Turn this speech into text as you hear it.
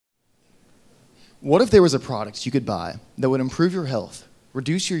What if there was a product you could buy that would improve your health,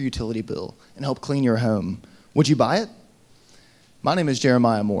 reduce your utility bill, and help clean your home? Would you buy it? My name is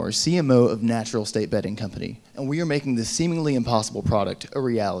Jeremiah Moore, CMO of Natural State Bedding Company, and we are making this seemingly impossible product a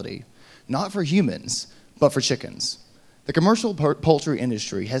reality, not for humans, but for chickens. The commercial poultry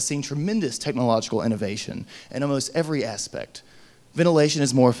industry has seen tremendous technological innovation in almost every aspect. Ventilation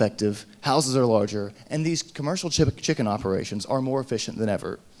is more effective, houses are larger, and these commercial chicken operations are more efficient than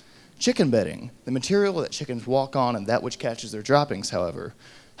ever. Chicken bedding, the material that chickens walk on and that which catches their droppings, however,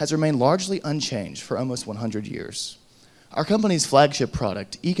 has remained largely unchanged for almost 100 years. Our company's flagship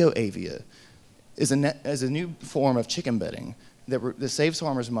product, EcoAvia, is a new form of chicken bedding that saves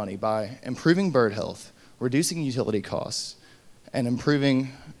farmers money by improving bird health, reducing utility costs, and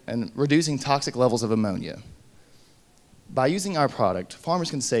reducing toxic levels of ammonia. By using our product,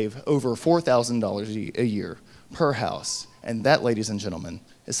 farmers can save over $4,000 a year per house, and that, ladies and gentlemen,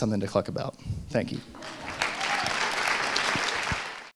 is something to cluck about. Thank you.